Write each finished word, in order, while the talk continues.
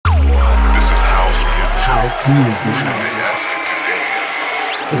Urbana.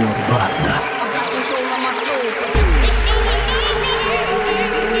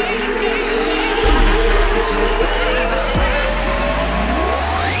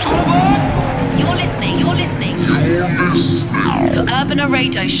 You're listening to Urbana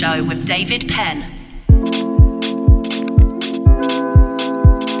Radio Show with David Penn.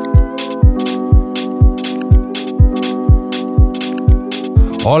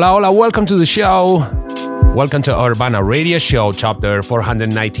 Hola, hola, welcome to the show. Welcome to Urbana Radio Show, chapter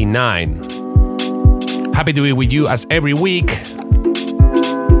 499. Happy to be with you as every week.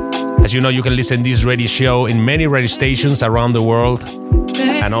 As you know, you can listen to this radio show in many radio stations around the world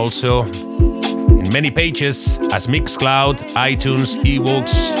and also in many pages as Mixcloud, iTunes,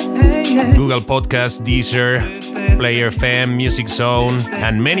 eBooks, Google Podcasts, Deezer, Player FM, Music Zone,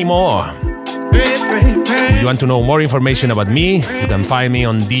 and many more. If you want to know more information about me, you can find me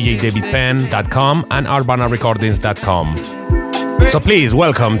on djdavidpenn.com and urbanarecordings.com. So please,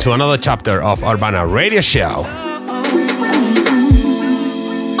 welcome to another chapter of Urbana Radio Show.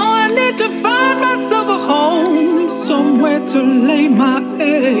 I need to find myself a home, somewhere to lay my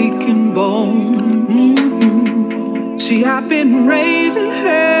aching bones. See, I've been raised in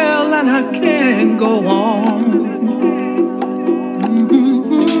hell and I can't go on.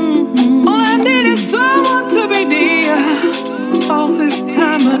 Someone to be near all this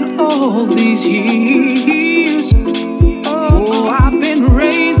time and all these years. Oh, I've been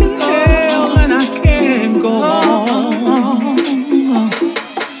raised in hell and I can't go on.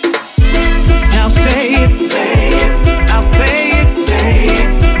 Now say it, I'll say it,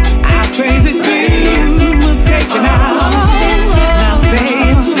 I praise it to you, we'll take it out. Now say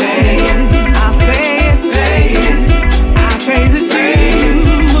it, I'll say it, I praise it to you,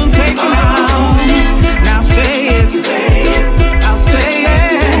 we'll take it out.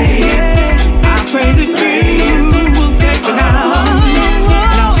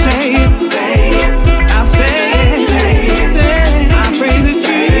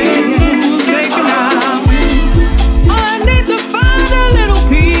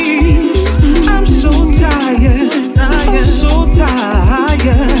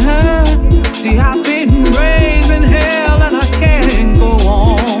 See, I've been raised in hell and I can't go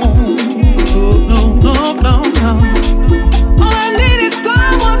on. No. All I need is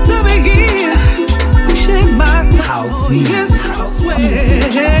someone to be here. Shake my house, yes,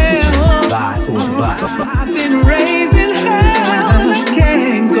 I've been raised in hell and I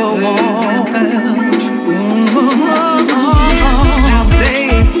can't go on. Now say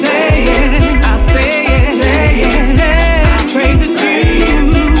it, I say it, I praise it to you,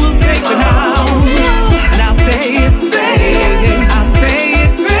 we'll take it out.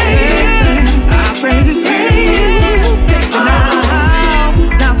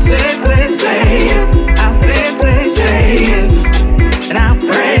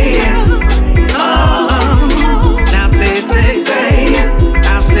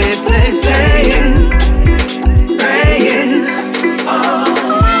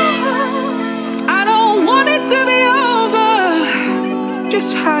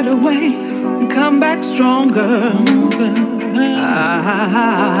 Come back stronger.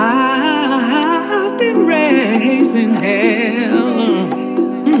 I've been raised in hell.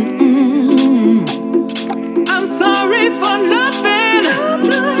 I'm sorry for nothing.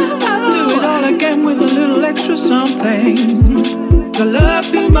 I'll do it all again with a little extra something. I love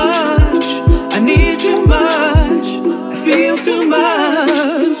too much. I need too much. I feel too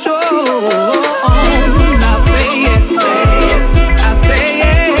much. Oh, now say it. I say it.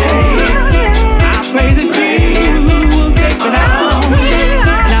 Praise it to you, we'll take it out.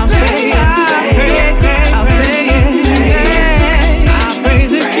 And I'll say it, I'll say it. I'll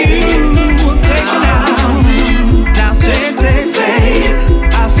praise it to you, we'll take it out. Now say it,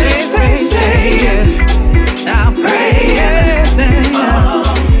 I'll say it. I'll pray it.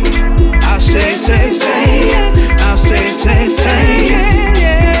 I'll say it, I'll say it.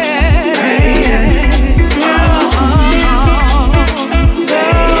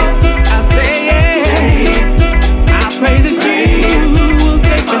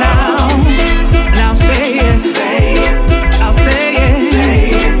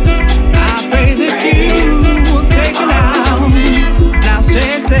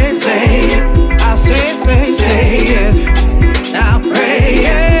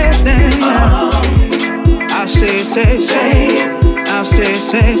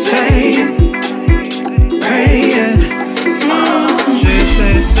 Say it, pray it.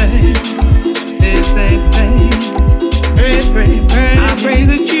 Pray. I pray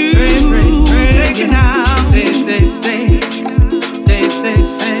that you take it out. Say.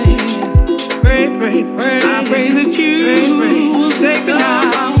 Pray. I pray that you will take me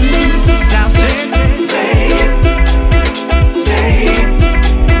down. Now say it, say it,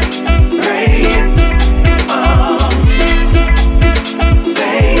 pray it, oh.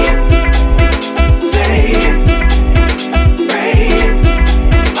 Say it, pray it,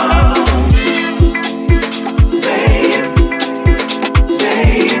 oh. Say it, pray it, oh. Say it.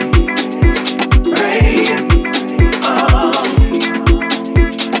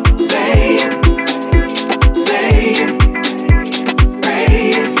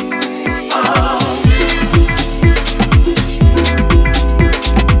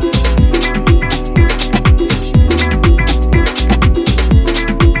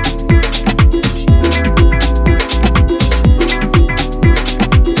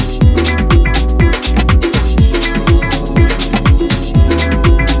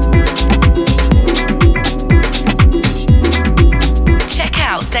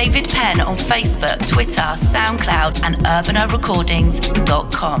 On Facebook, Twitter, SoundCloud, and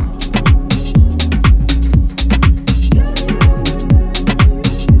urbanorecordings.com.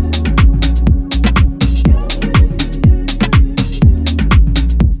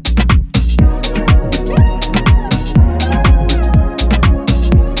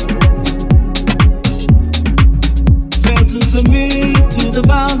 Fail to submit to the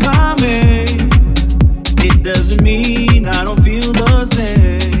vows I made. It doesn't mean I don't feel the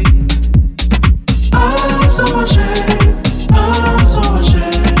same. I'm so ashamed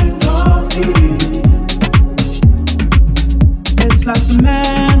of me. It's like the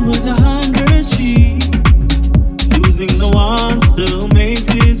man with 100 sheep. Losing the one still makes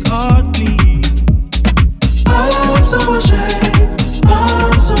his heart bleed. I'm so ashamed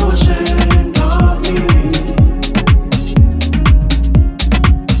of me.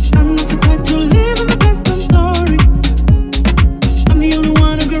 I'm not the type to live in the past, I'm sorry. I'm the only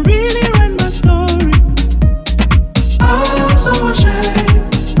one who can really write my story. I'm so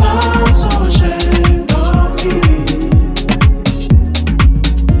ashamed of me.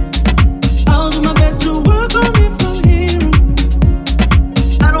 I'll do my best to work on me from here.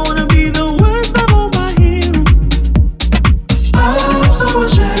 I don't wanna be the worst of all my heroes. I'm so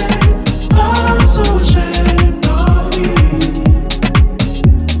ashamed of me.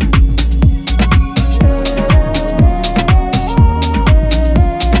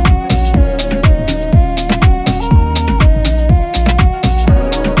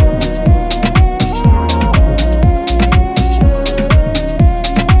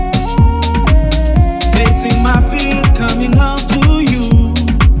 Facing my fears, coming out to you.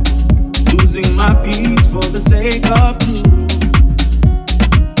 Losing my peace for the sake of truth.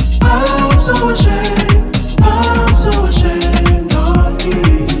 I'm so ashamed of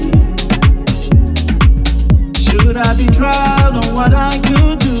me. Should I be tried on what I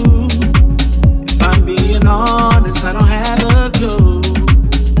could do? If I'm being honest, I don't have a clue.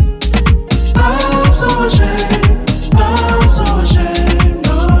 I'm so ashamed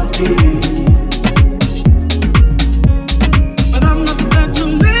of me. But I'm not the type to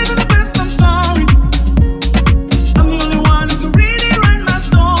live in the past, I'm sorry. I'm the only one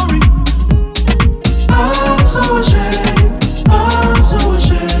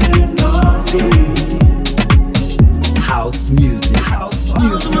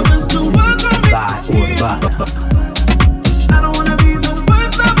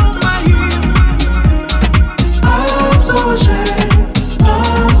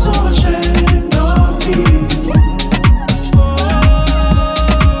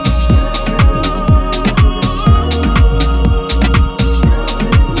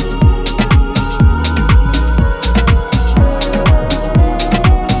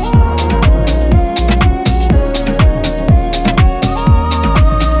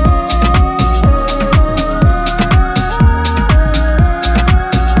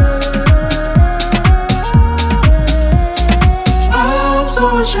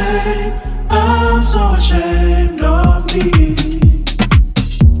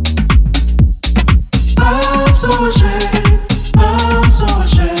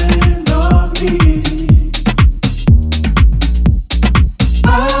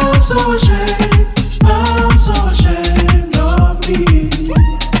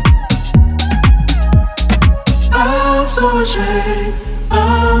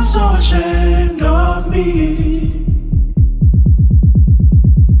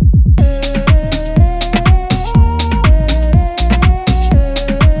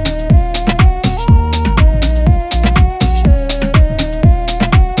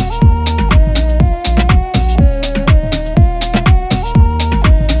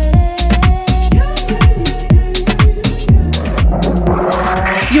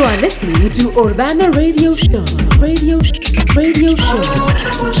You are listening to Urbana Radio Show. Radio Show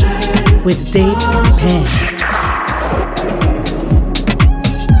with Dave Penn.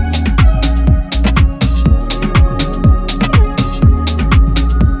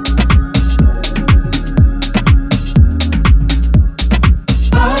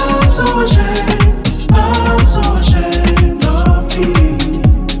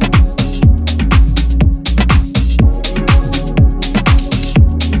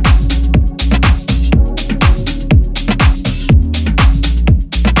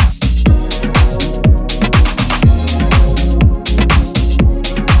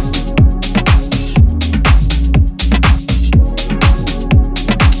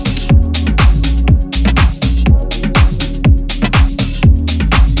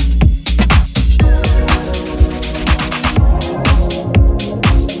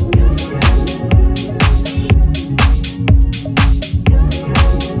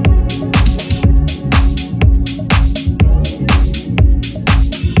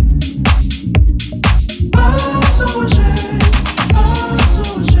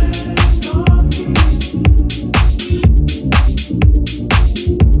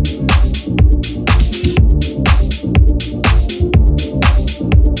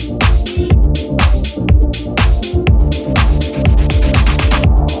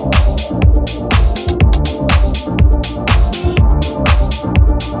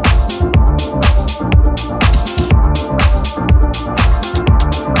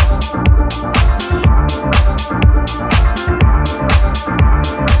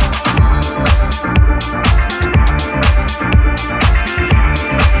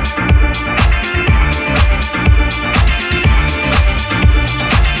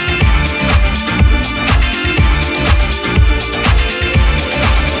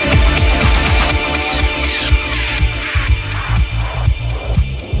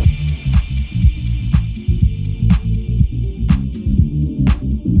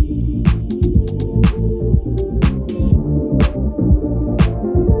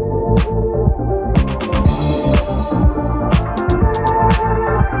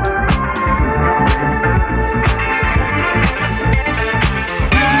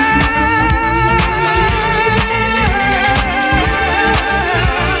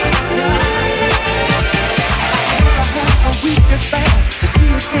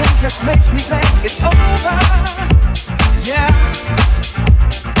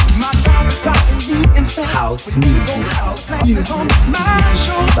 House music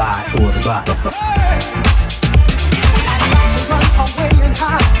by Urbana. Run away and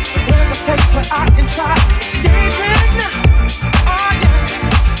hide. There's a place where I can try escaping. Oh yeah.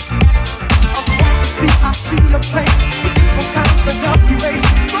 Across the street I see a place with disco sounds that help erase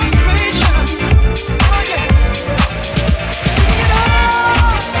frustration. Oh yeah. Bring it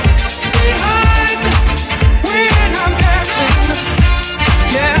up behind when I'm dancing.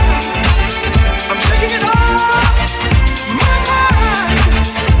 Yeah, I'm shaking it up. My mind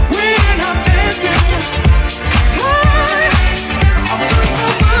when I'm dancing. I'm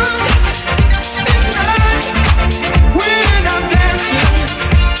so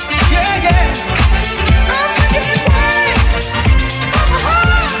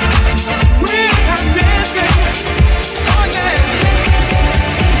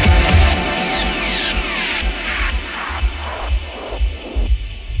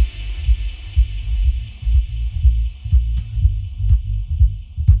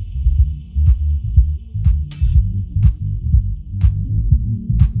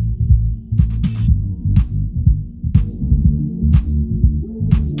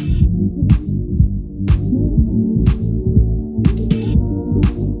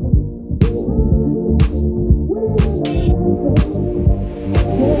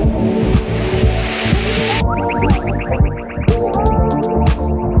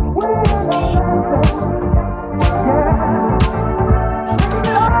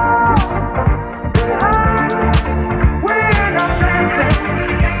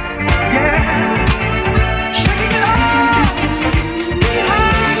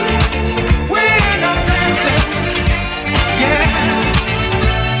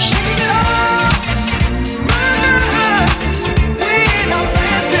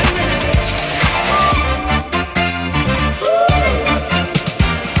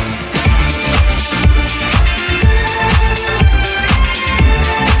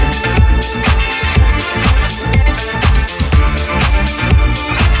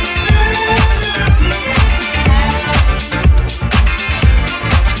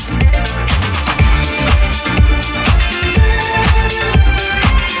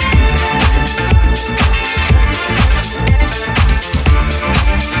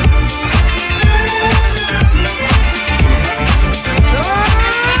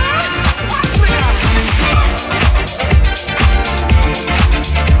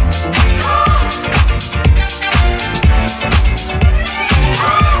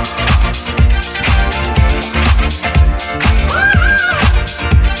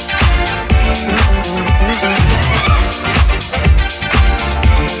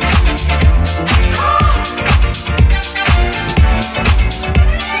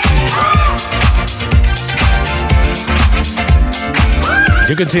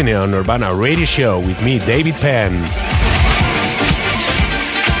To continue on Urbana Radio Show with me, David Penn.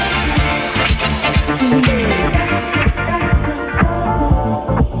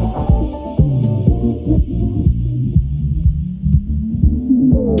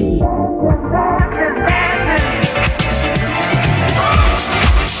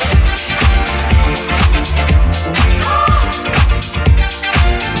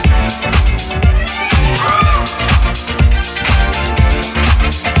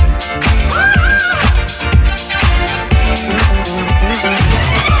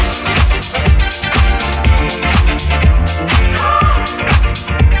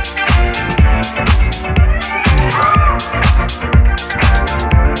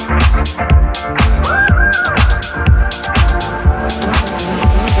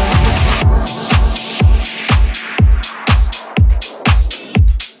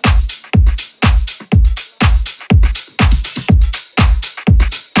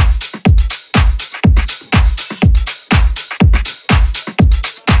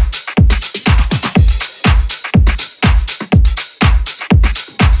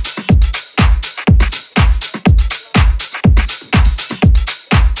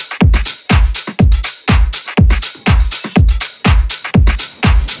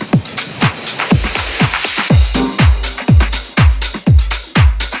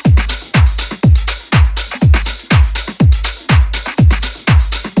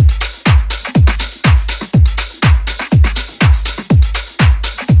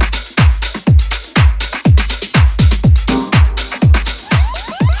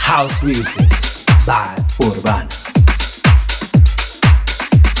 House music by Urbana.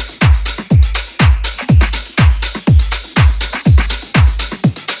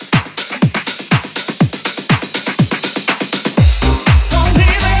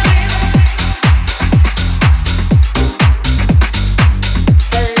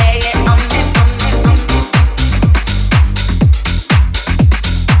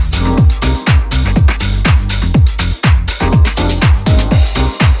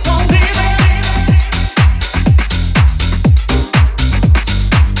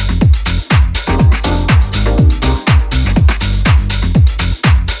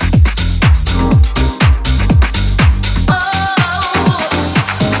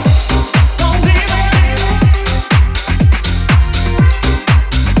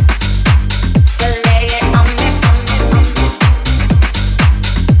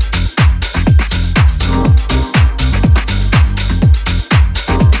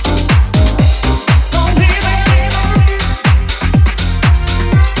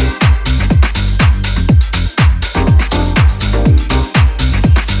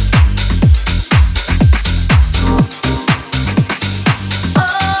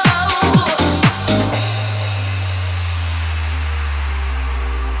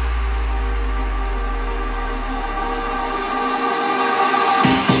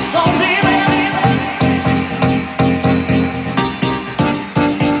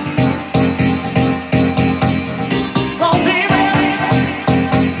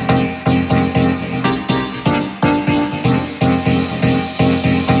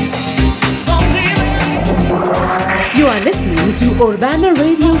 Urbana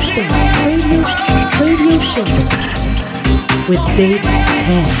Radio Show, Radio Show with David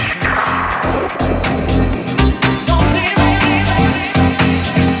Penn.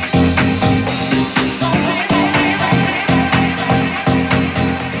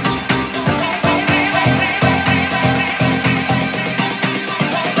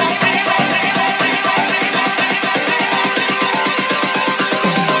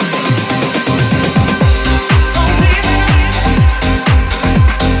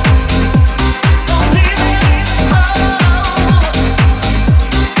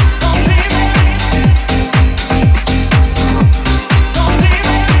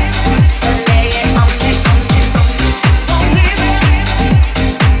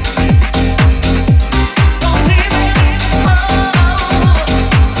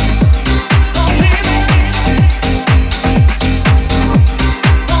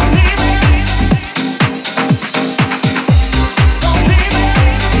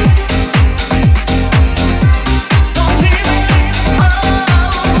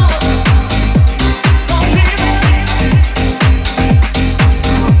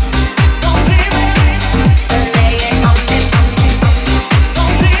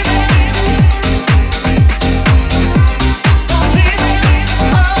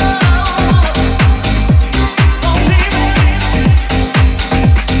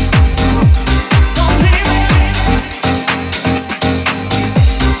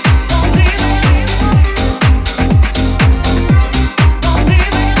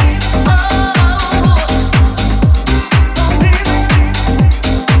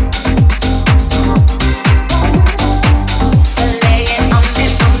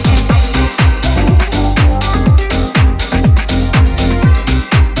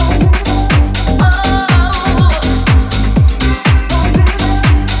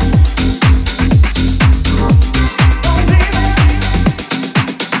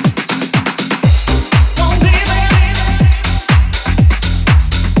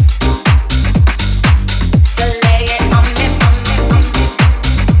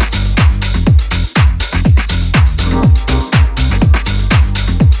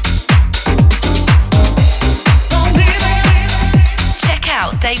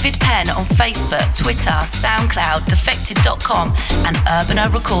 David Penn on Facebook, Twitter, SoundCloud, Defected.com and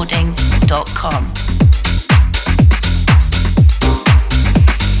UrbanoRecordings.com.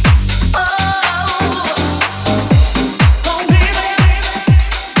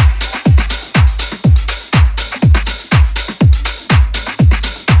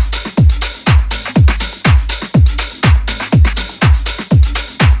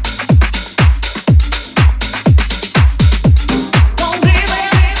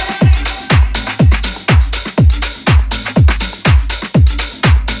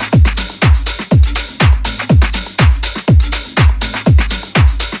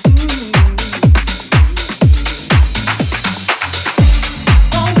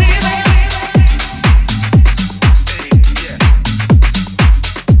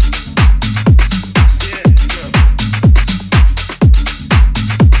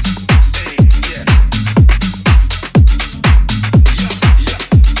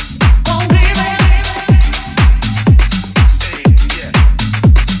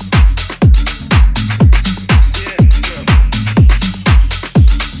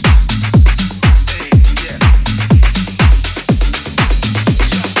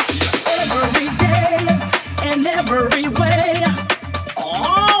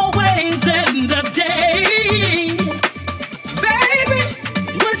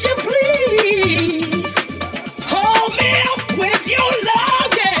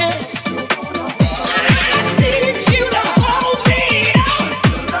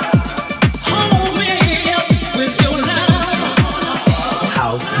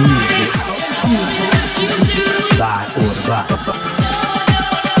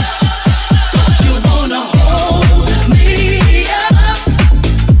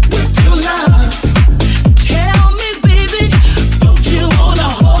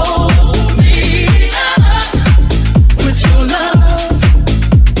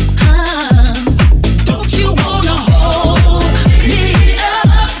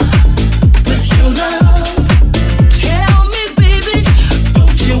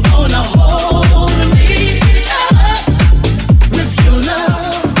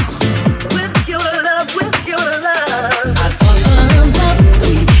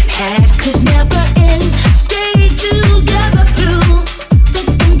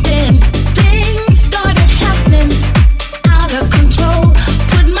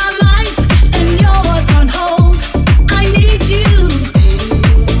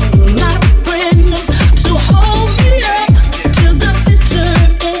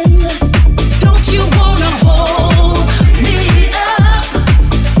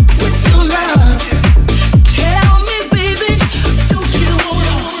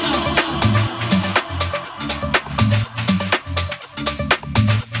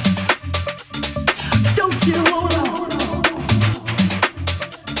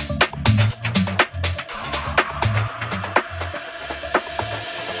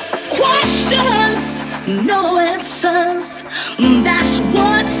 no answers. That's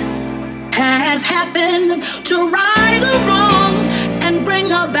what has happened. To right or wrong and bring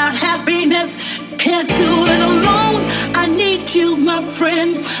about happiness. Can't do it alone. I need you, my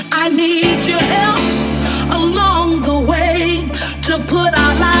friend. I need your help along the way to put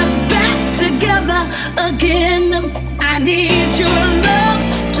our lives back together again. I need your love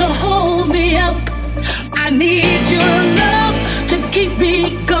to hold me up. I need your love to keep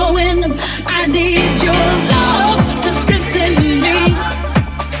me going. I need your love to strengthen me,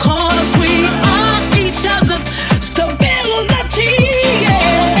 'cause we are each other's stability.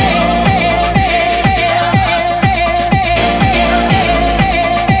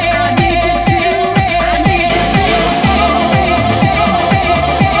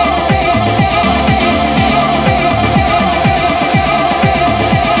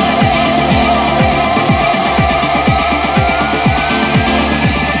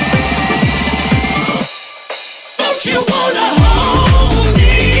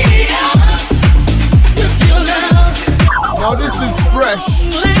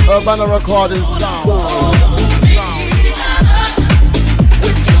 Urbana Recordings sound.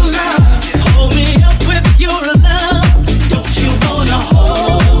 Hold me up with your love. Don't you wanna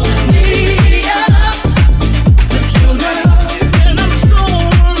hold me up with your love? And I'm so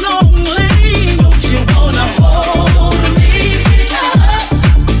lonely. Don't you wanna hold me up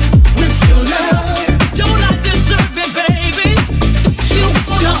with your love? Don't I deserve it, baby? Don't you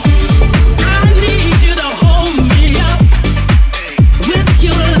wanna? I need you to hold me up with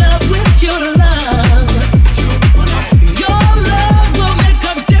your love, with your love.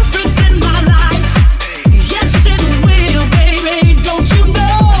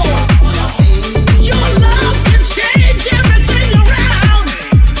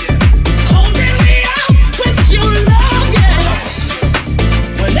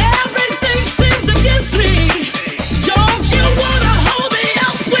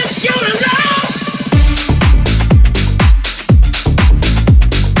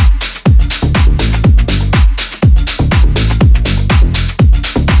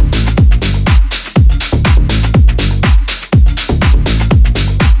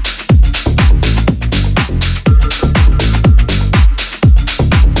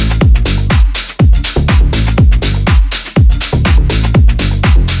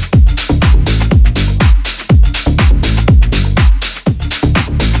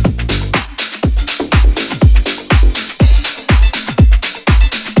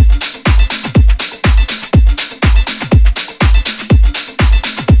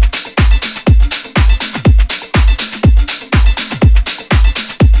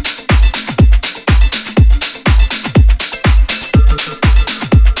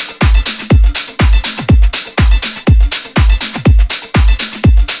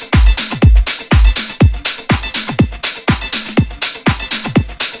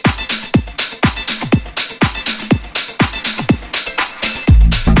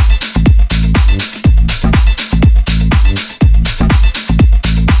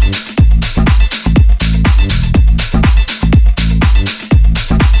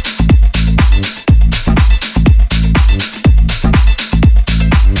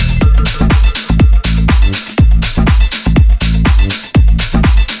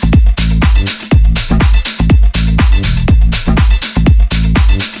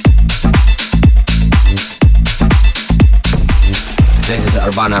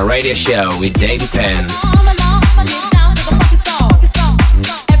 Urbana Radio Show with David Penn.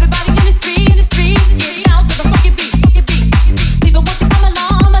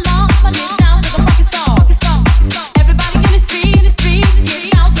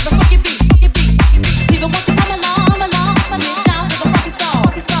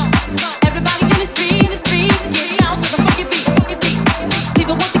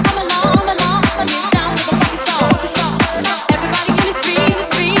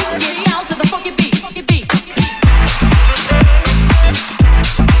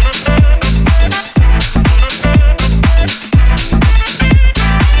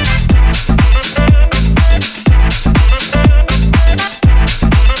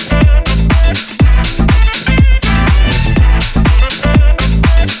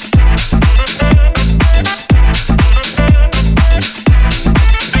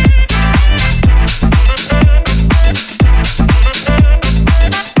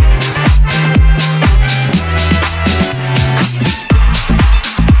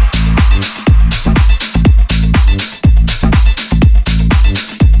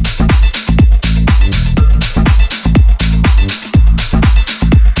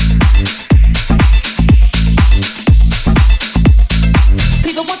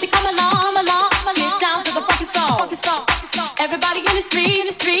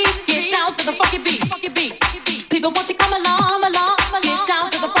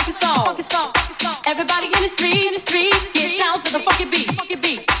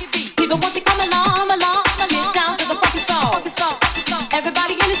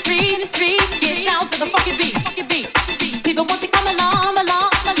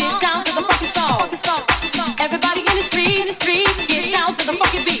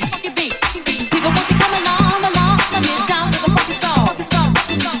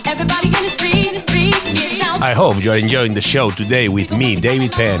 I hope you're enjoying the show today with me,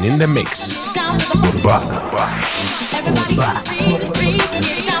 David Penn, in the mix. Urbana.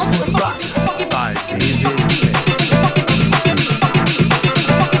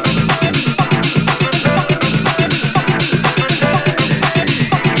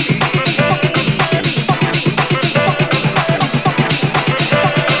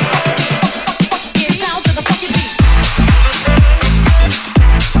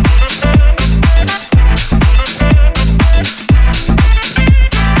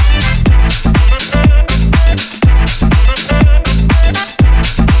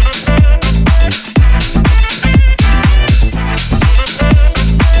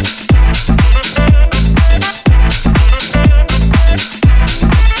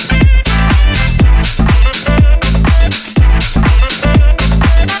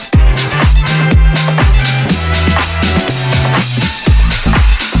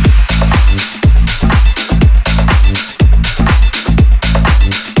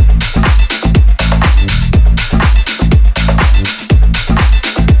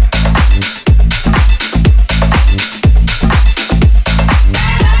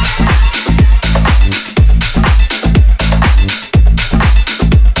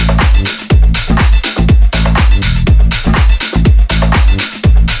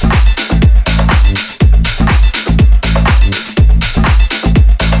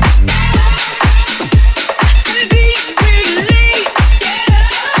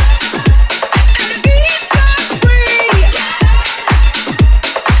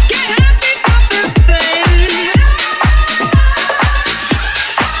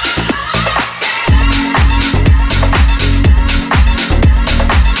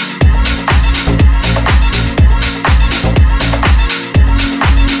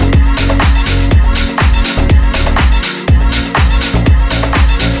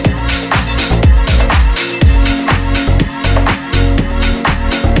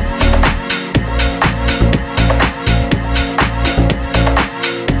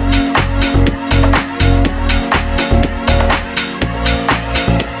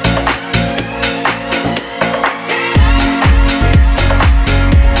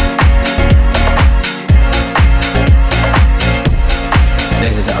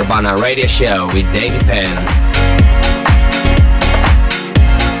 Urbana Radio Show with David Penn.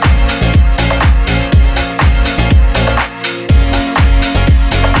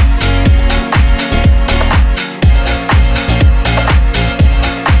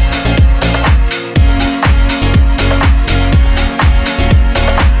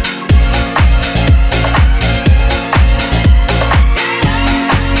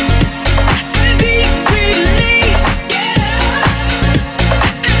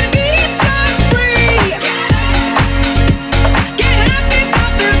 Free.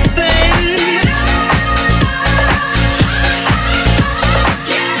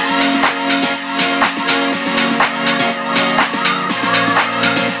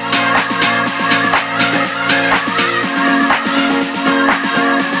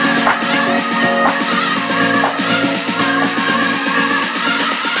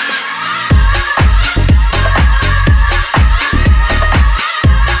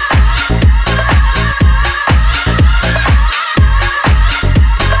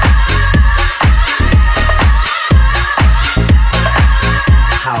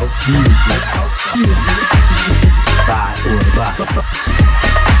 By Urbana.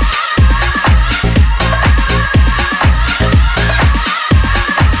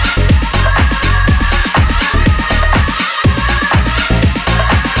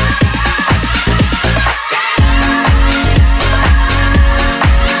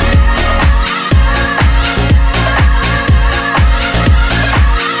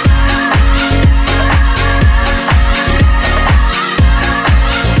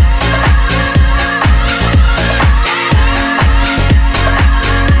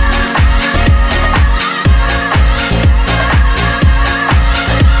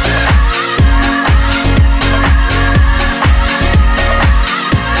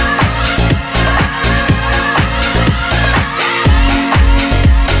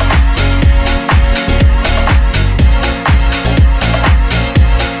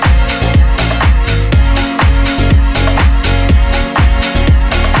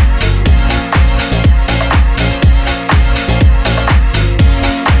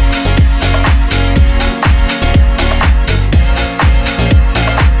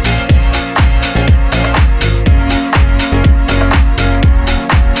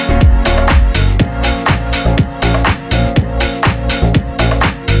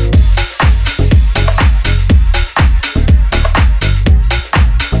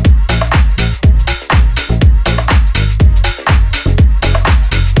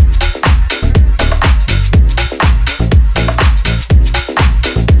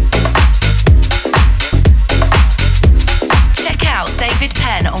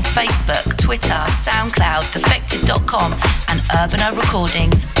 defected.com and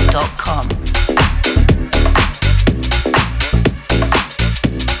urbanarecordings.com.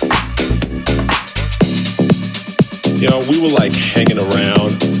 You know, we were like hanging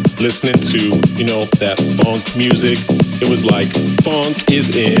around, listening to, you know, that funk music. It was like, funk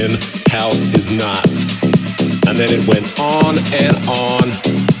is in, house is not. And then it went on and on.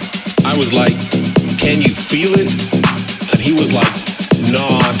 I was like, can you feel it? And he was like,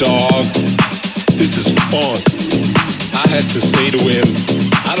 nah, dog, this is funk. I had to say to him,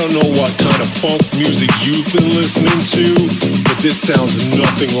 I don't know what kind of funk music you've been listening to, but this sounds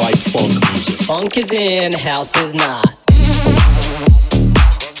nothing like funk music. Funk is in, house is not.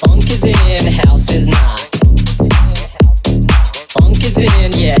 Funk is in, house is not. Funk is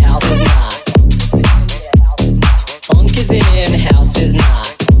in, yeah, house is not. Funk is in, house is not.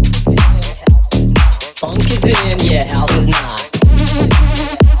 Funk is in, yeah, house is not.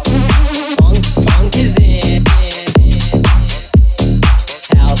 Funk is in,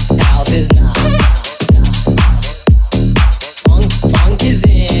 house is not. Funk is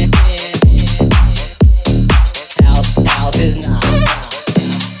in, house is not.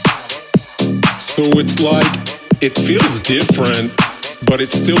 So it's like, it feels different, but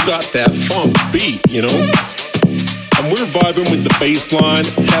it's still got that funk beat, you know? And we're vibing with the bass line,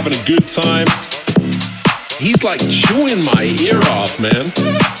 having a good time. He's like chewing my ear off, man.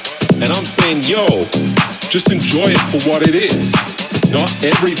 And I'm saying, yo, just enjoy it for what it is. Not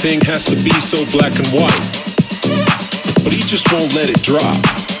everything has to be so black and white. But he just won't let it drop.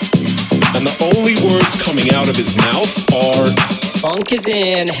 And the only words coming out of his mouth are, funk is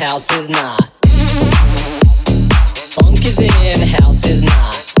in, house is not. Funk is in, house is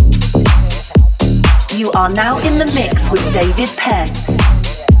not. You are now in the mix with David Penn.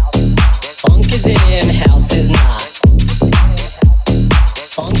 Funk is in, house is not.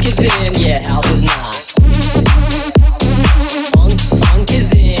 Funk is in, yeah, house is not. Funk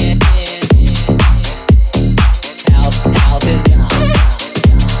is in, house is not.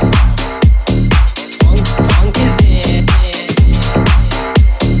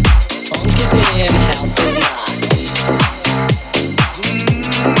 Funk is in, house is not.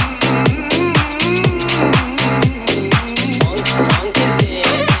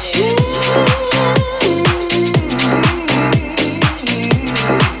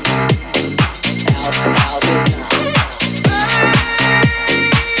 House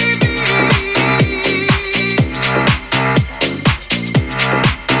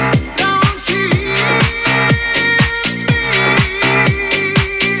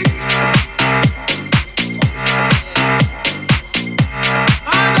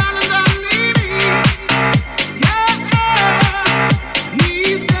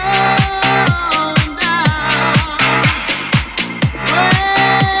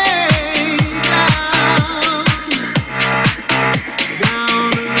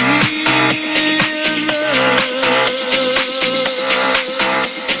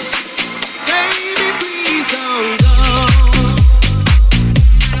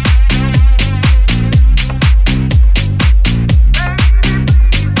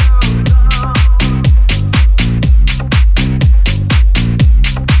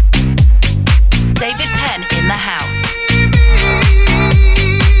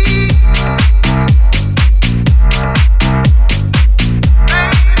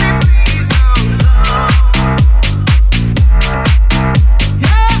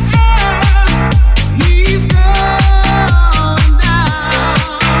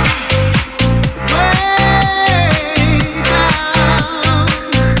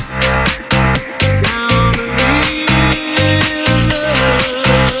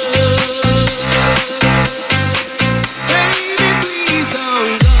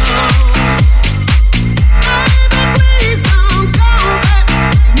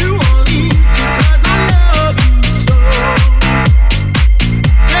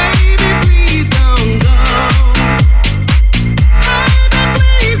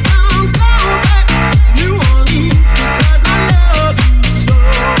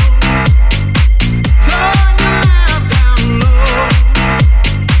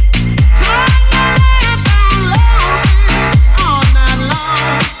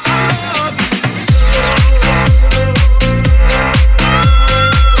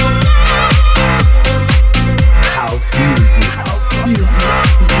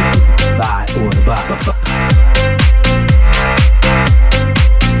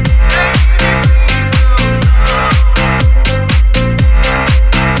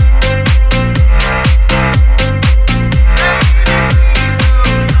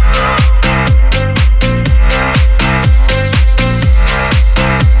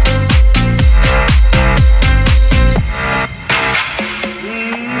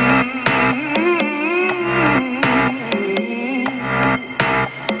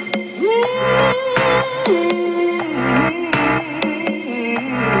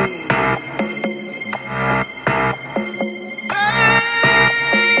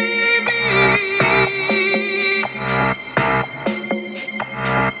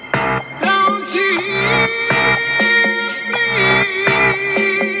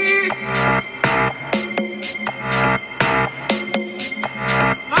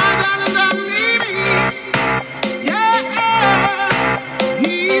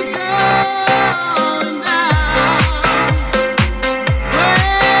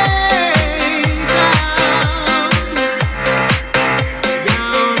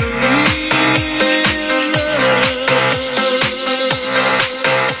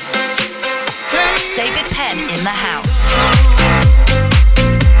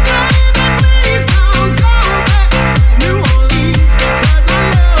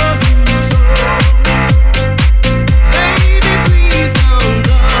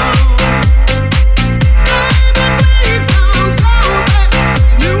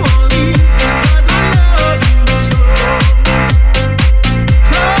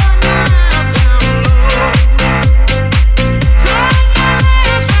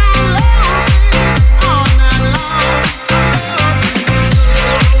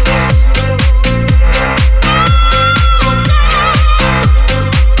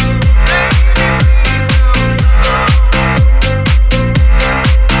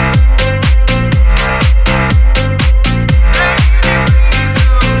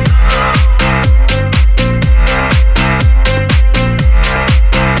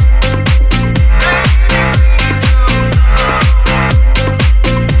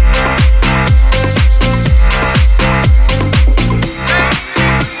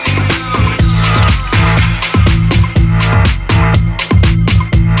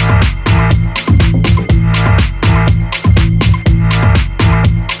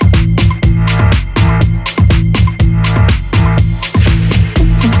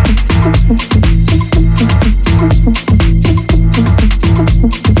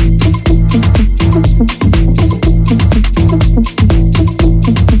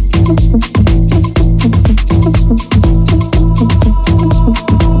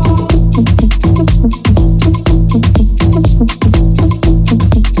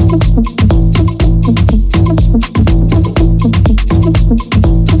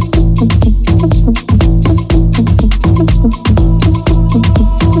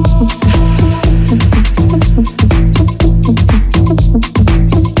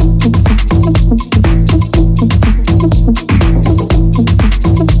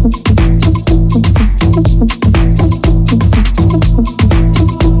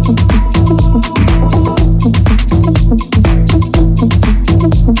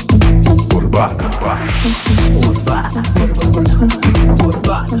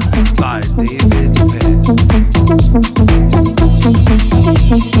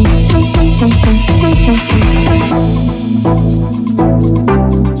You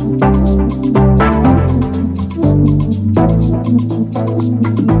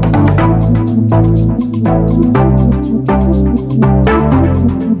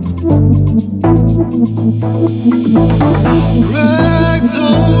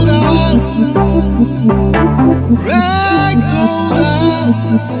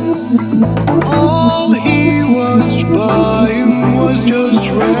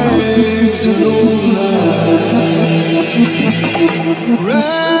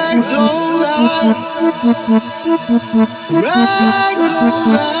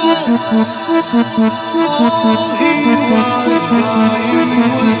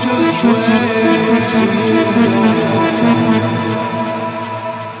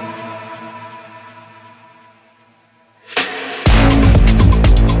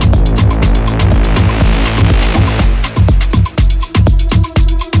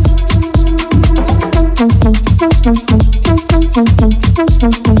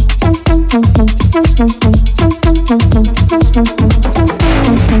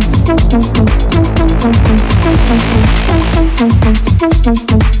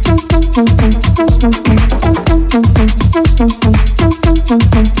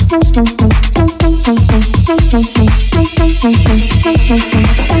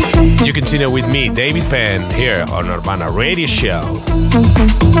continue with me, David Penn, here on Urbana Radio Show.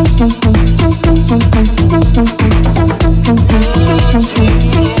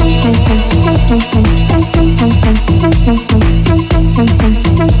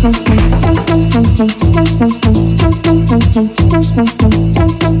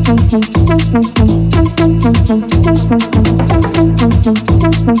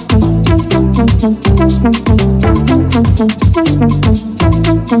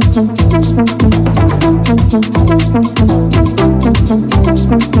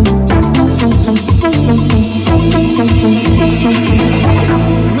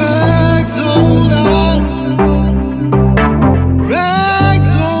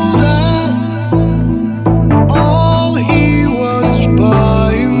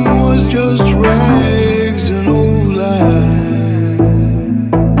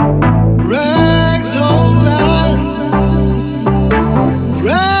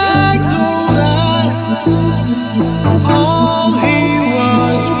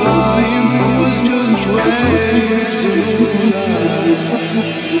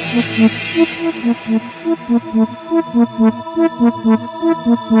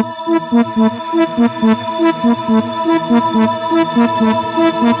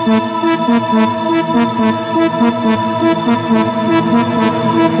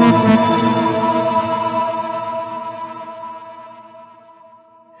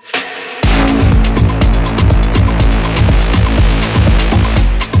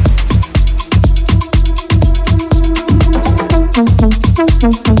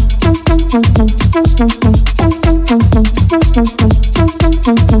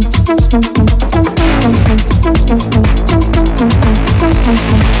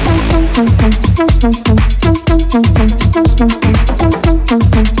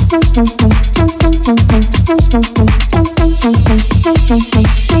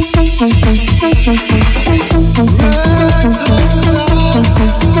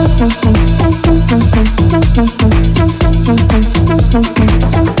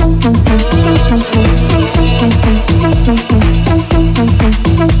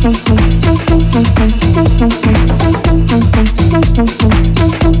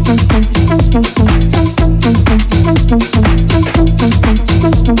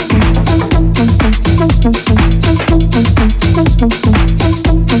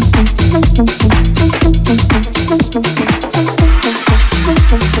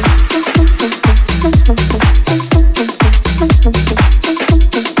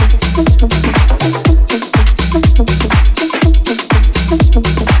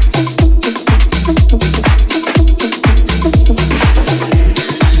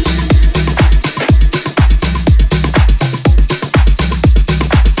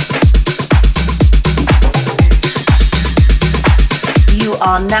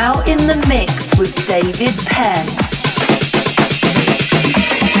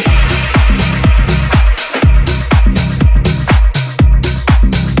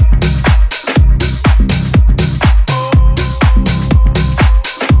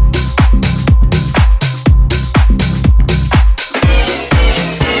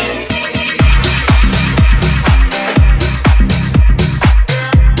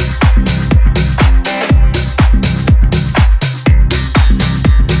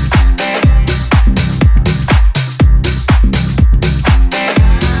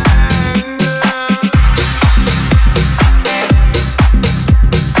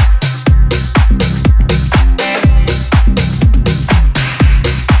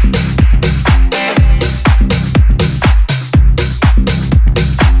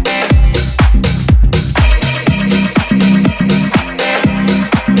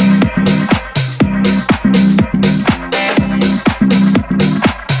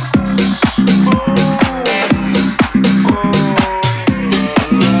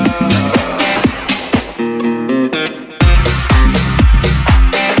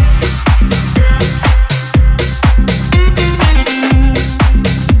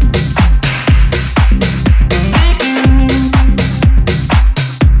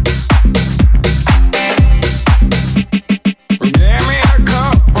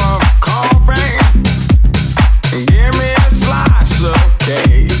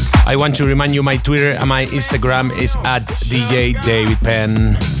 want to remind you my Twitter and my Instagram is at DJ David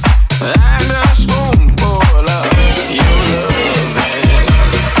Penn. And a spoonful of your love.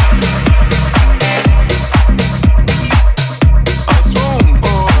 A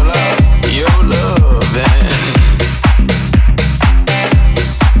spoonful of your love.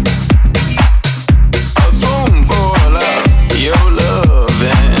 A spoonful of your love.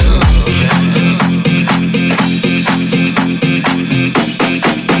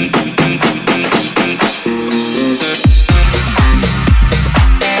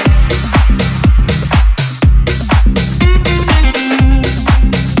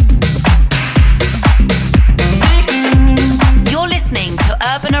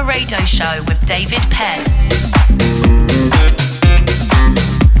 Radio Show with David Penn.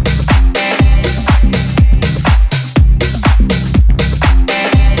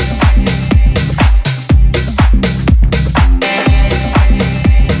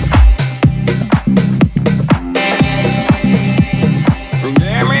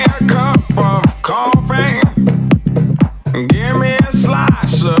 Give me a cup of coffee. Give me a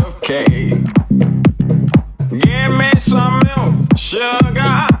slice of cake. Give me some milk,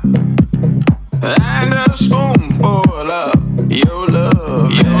 sugar, and a spoonful of your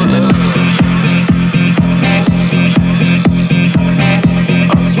love, your love.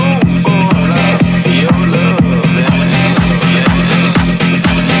 A spoonful of your love,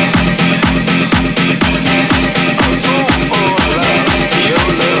 a spoonful of your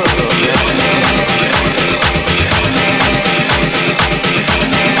love.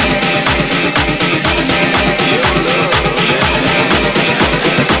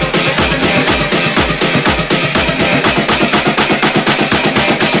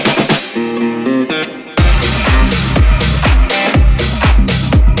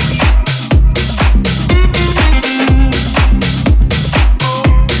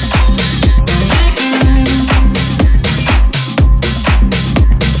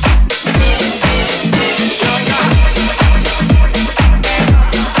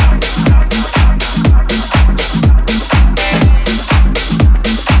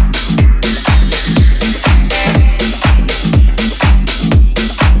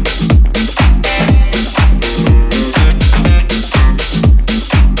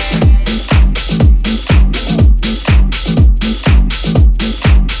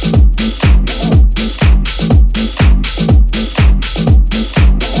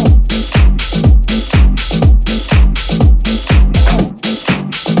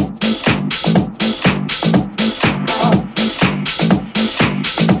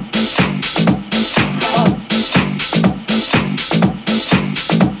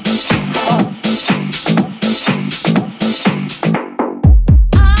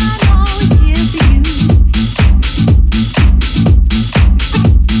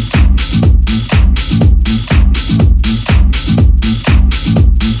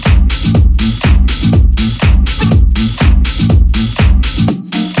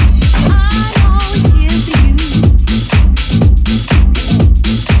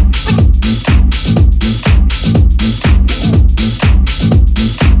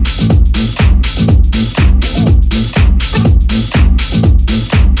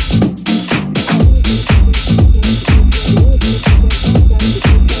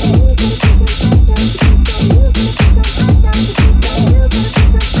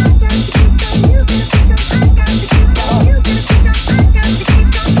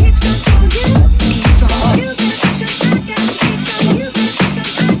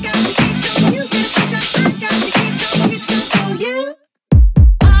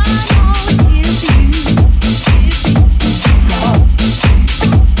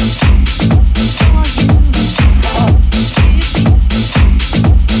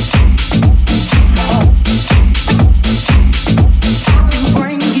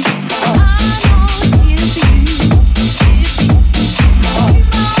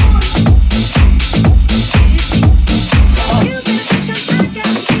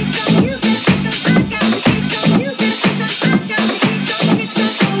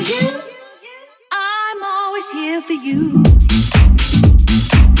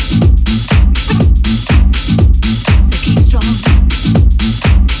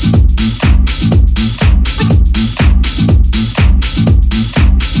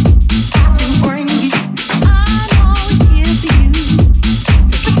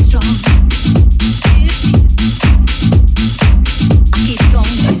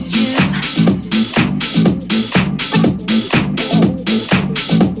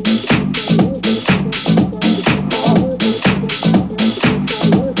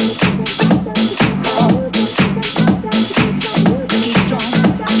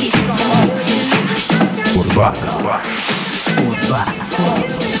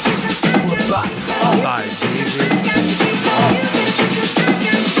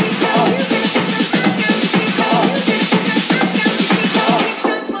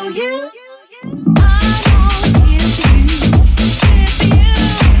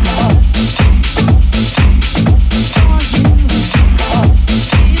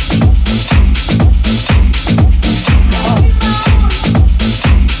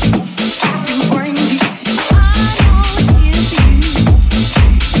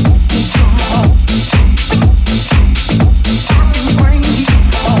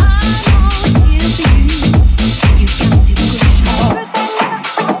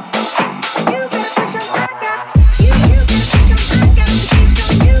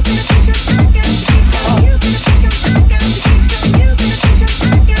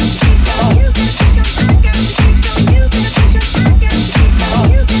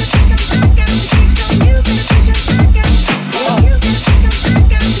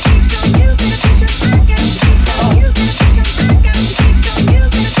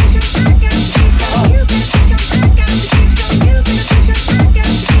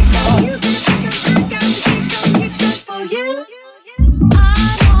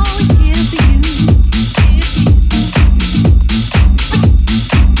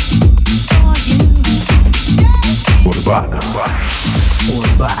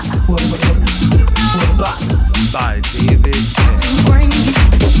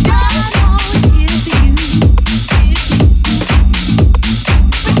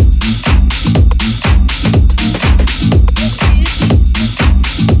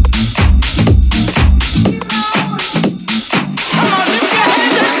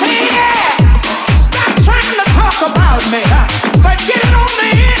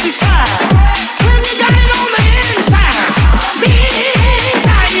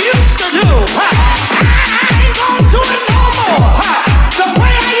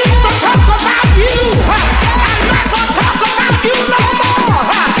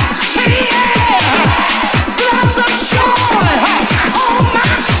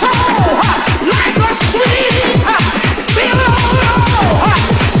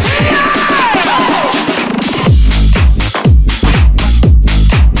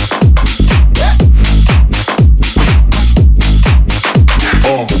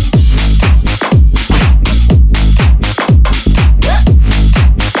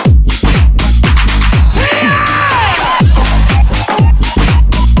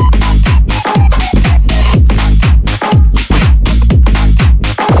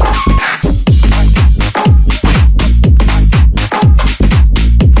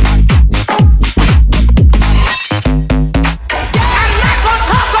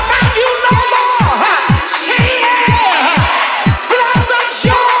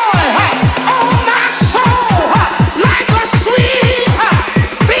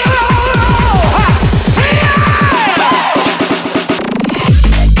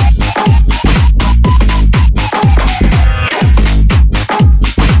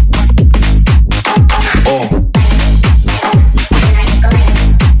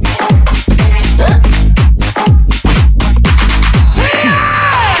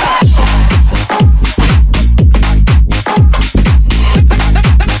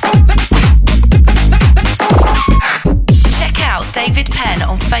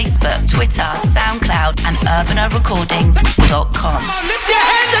 Facebook, Twitter, SoundCloud, and urbanorecordings.com. Lift your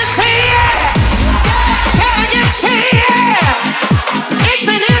hands and say yeah! Say yeah! It's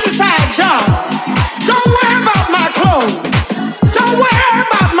an inside job. Don't worry about my clothes. Don't worry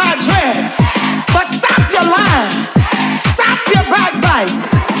about my dress. But stop your lying. Stop your backbite.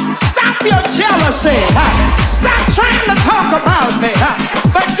 Stop your jealousy. Stop trying to talk about me.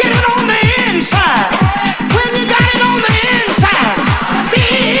 But get it on the inside. When you got it on the inside,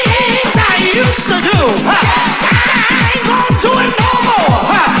 things I used to do, I ain't gonna do it no more.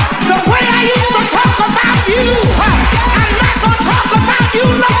 The way I used to talk about you, I'm not gonna talk about you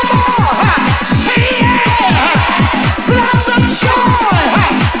no more. See yeah, floods of joy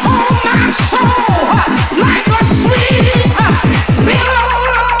on my soul, like a sweet pillow.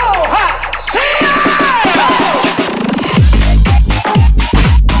 See yeah.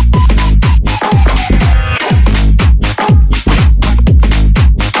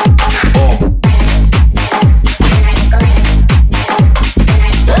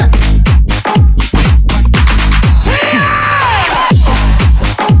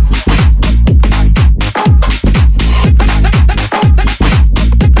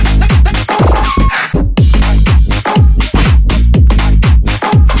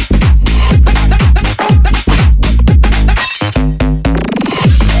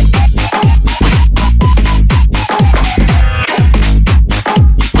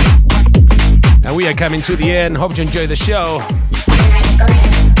 We are coming to the end. Hope you enjoy the show.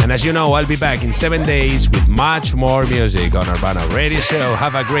 And as you know, I'll be back in 7 days with much more music on Urbana Radio Show.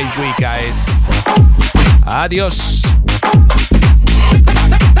 Have a great week, guys. Adios.